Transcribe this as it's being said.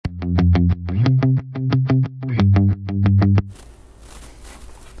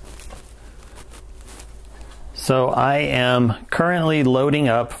So I am currently loading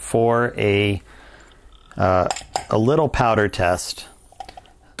up for a little powder test.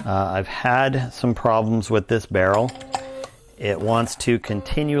 I've had some problems with this barrel. It wants to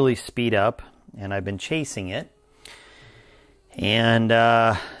continually speed up, and I've been chasing it. And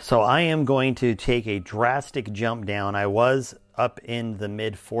so I am going to take a drastic jump down. I was up in the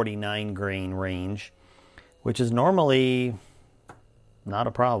mid 49 grain range, which is normally not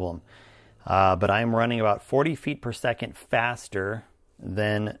a problem. But I'm running about 40 feet per second faster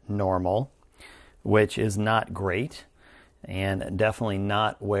than normal, which is not great and definitely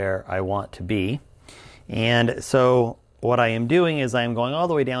not where I want to be. And so what I am doing is I'm going all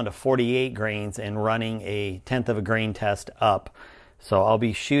the way down to 48 grains and running a 1/10 of a grain test up. So I'll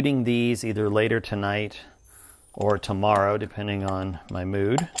be shooting these either later tonight or tomorrow, depending on my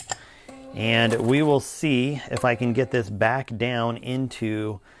mood. And we will see if I can get this back down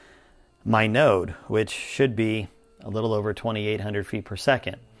into my node, which should be a little over 2,800 feet per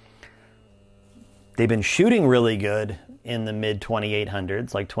second. They've been shooting really good in the mid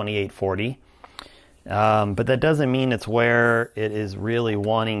 2800s, like 2840. But that doesn't mean it's where it is really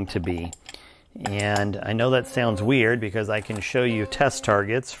wanting to be. And I know that sounds weird because I can show you test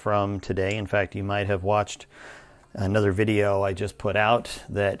targets from today. In fact, you might have watched another video I just put out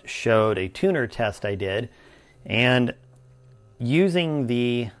that showed a tuner test I did. And using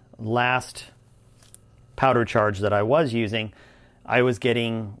the last powder charge that I was using, I was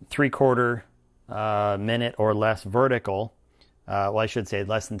getting 3/4 minute or less vertical. Well, I should say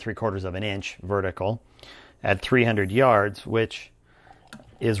less than 3/4 of an inch vertical at 300 yards, which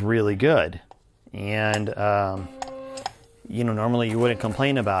is really good. And, you know, normally you wouldn't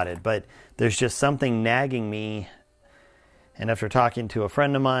complain about it, but there's just something nagging me. And after talking to a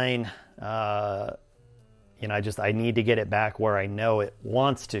friend of mine, you know, I need to get it back where I know it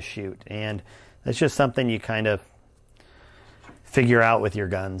wants to shoot. And that's just something you kind of figure out with your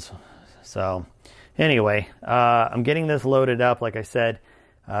guns. So anyway, I'm getting this loaded up, like I said,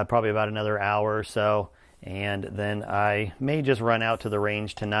 probably about another hour or so. And then I may just run out to the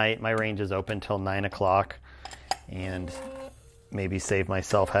range tonight. My range is open till 9 o'clock. And maybe save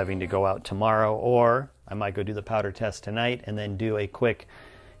myself having to go out tomorrow. Or I might go do the powder test tonight and then do a quick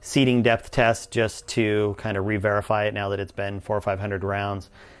seating depth test just to kind of re-verify it now that it's been 400 or 500 rounds.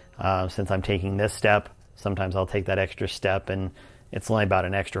 Since I'm taking this step, sometimes I'll take that extra step, and it's only about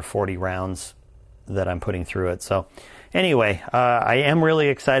an extra 40 rounds that I'm putting through it. So anyway, I am really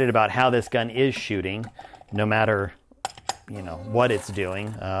excited about how this gun is shooting, no matter, you know, what it's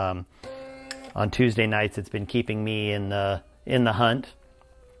doing. On Tuesday nights, it's been keeping me in the hunt.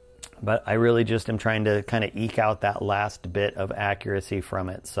 But I really just am trying to kind of eke out that last bit of accuracy from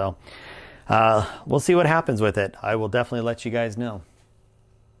it. So we'll see what happens with it. I will definitely let you guys know.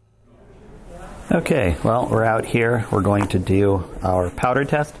 Okay, well, we're out here. We're going to do our powder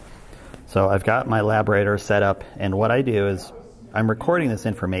test. So I've got my labradar set up, and what I do is I'm recording this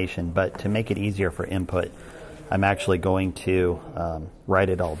information, but to make it easier for input, I'm actually going to write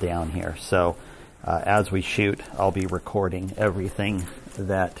it all down here. So as we shoot, I'll be recording everything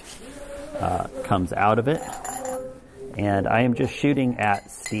that comes out of it. And I am just shooting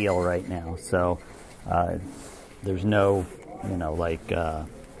at steel right now. So there's no, you know, like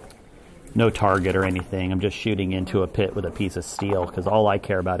no target or anything. I'm just shooting into a pit with a piece of steel because all I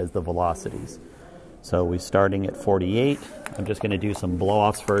care about is the velocities. So we're starting at 48. I'm just going to do some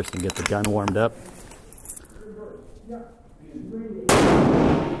blow-offs first and get the gun warmed up.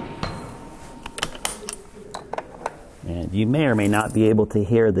 And you may or may not be able to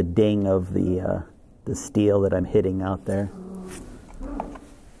hear the ding of the steel that I'm hitting out there.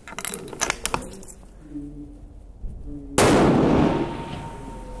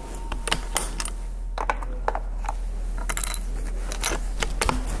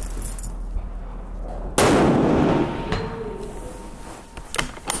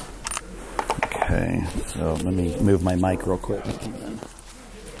 Okay, so let me move my mic real quick.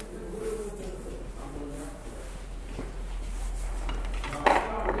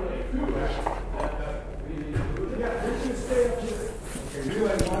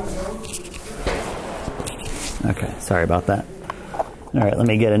 Okay, sorry about that. All right, let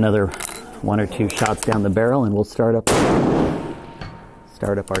me get another 1 or 2 shots down the barrel and we'll start up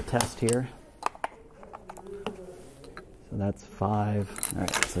our test here. So that's 5. All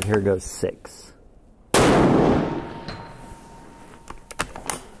right, so here goes 6.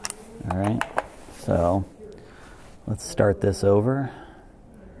 All right, so let's start this over.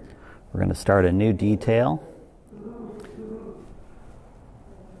 We're going to start a new detail.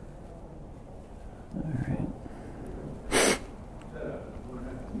 All right.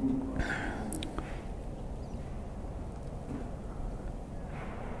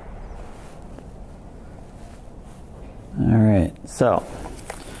 So,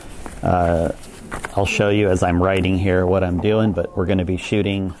 I'll show you as I'm writing here what I'm doing, but we're going to be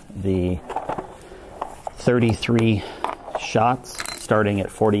shooting the 33 shots starting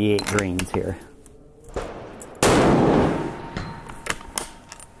at 48 grains here.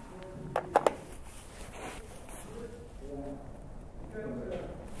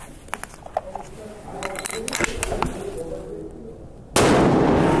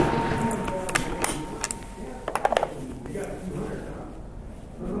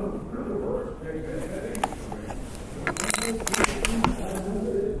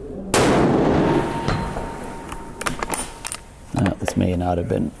 This may not have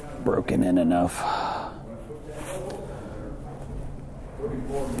been broken in enough.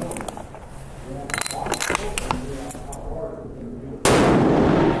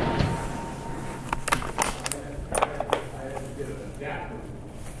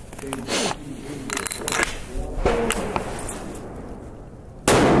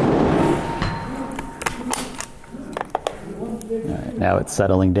 All right, now it's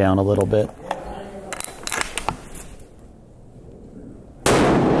settling down a little bit.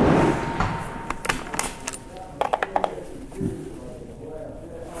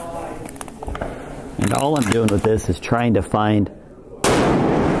 And all I'm doing with this is trying to find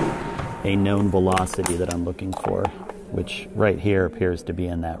a known velocity that I'm looking for, which right here appears to be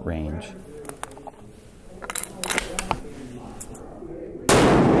in that range.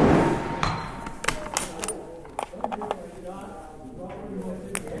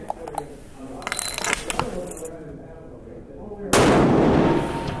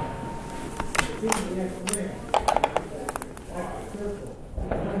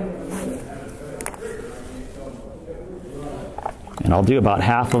 And I'll do about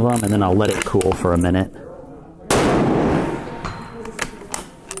half of them, and then I'll let it cool for a minute.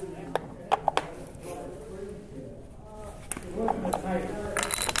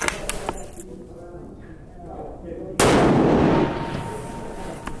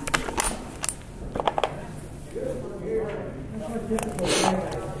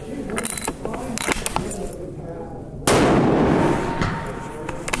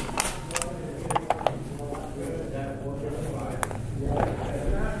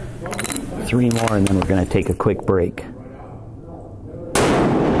 Three more, and then we're going to take a quick break.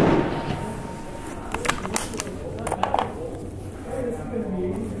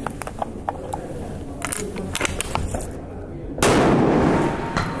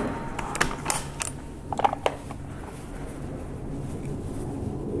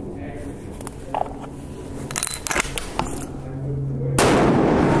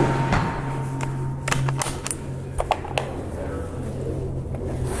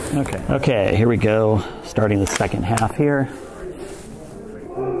 Okay, here we go, starting the second half here.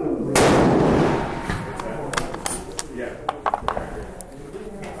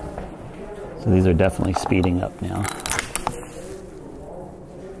 So these are definitely speeding up now.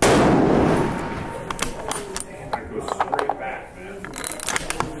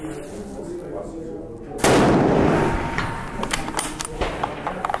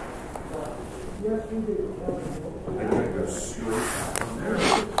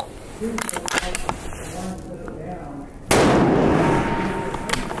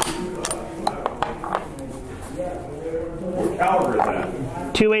 What caliber is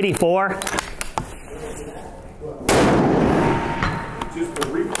that? 284. Just the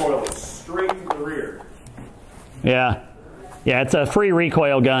recoil is straight to the rear. Yeah, it's a free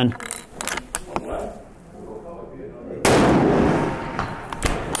recoil gun. What?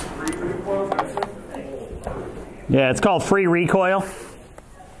 Free recoil? Yeah, it's called free recoil.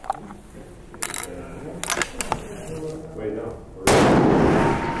 Wait, no.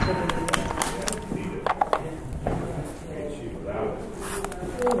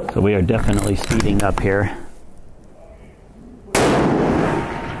 So we are definitely speeding up here.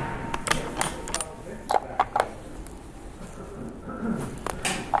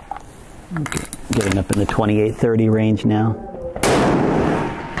 Okay, getting up in the 28-30 range now,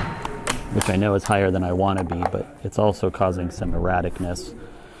 which I know is higher than I want to be, but it's also causing some erraticness,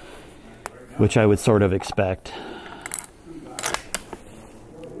 which I would sort of expect.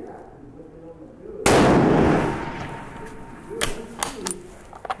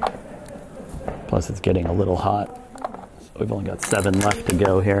 Plus it's getting a little hot. So we've only got 7 left to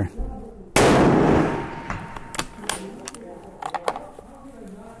go here.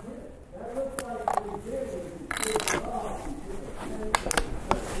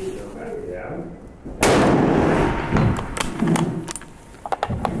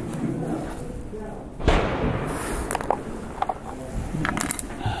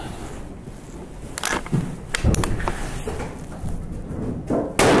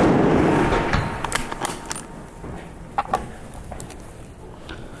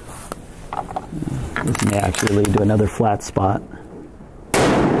 may actually lead to another flat spot.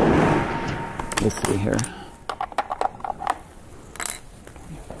 We'll see here.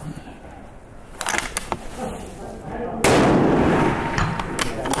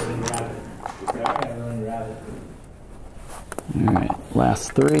 All right,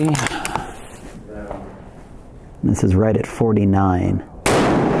 last 3. This is right at 49.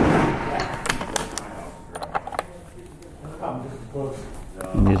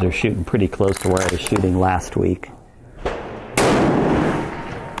 And these are shooting pretty close to where I was shooting last week.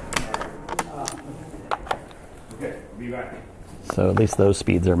 Okay, be back. So at least those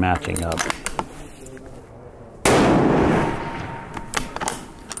speeds are matching up.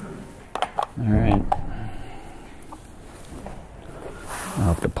 All right.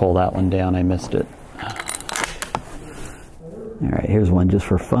 I'll have to pull that one down. I missed it. All right, here's one just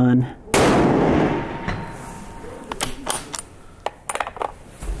for fun.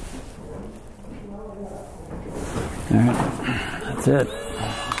 All right, that's it.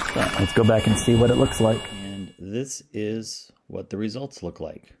 So let's go back and see what it looks like. And this is what the results look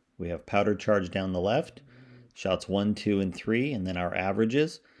like. We have powder charge down the left, shots 1, 2, and 3, and then our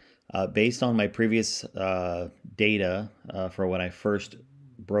averages. Based on my previous data for when I first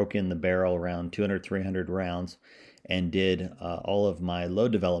broke in the barrel around 200, 300 rounds and did all of my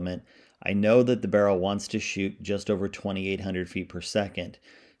load development, I know that the barrel wants to shoot just over 2,800 feet per second.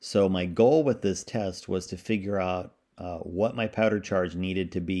 So my goal with this test was to figure out what my powder charge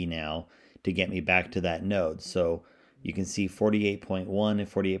needed to be now to get me back to that node. So you can see 48.1 and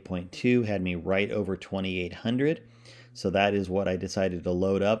 48.2 had me right over 2,800. So that is what I decided to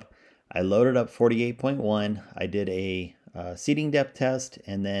load up. I loaded up 48.1. I did a seating depth test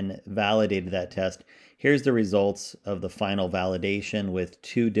and then validated that test. Here's the results of the final validation with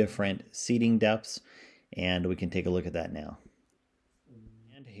 2 different seating depths, and we can take a look at that now.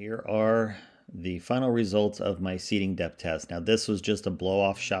 And here are the final results of my seating depth test. Now this was just a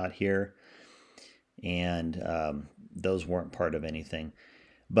blow-off shot here, and those weren't part of anything.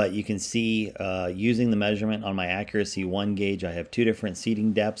 But you can see using the measurement on my Accuracy 1 gauge, I have 2 different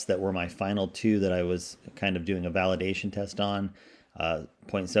seating depths that were my final 2 that I was kind of doing a validation test on,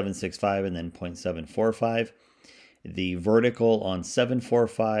 0.765 and then 0.745. The vertical on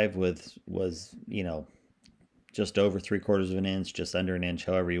 745 was, you know, just over 3/4 of an inch, just under an inch,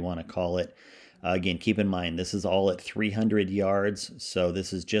 however you want to call it. Again, keep in mind, this is all at 300 yards, so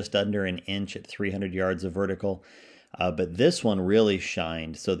this is just under an inch at 300 yards of vertical. But this one really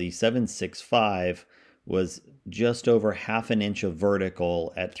shined. So the 765 was just over half an inch of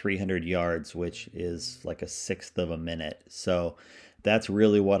vertical at 300 yards, which is like a 1/6 of a minute. So that's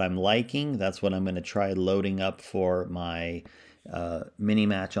really what I'm liking. That's what I'm going to try loading up for my mini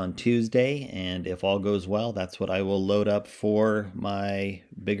match on Tuesday. And if all goes well, that's what I will load up for my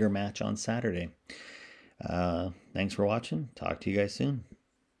bigger match on Saturday. Thanks for watching. Talk to you guys soon.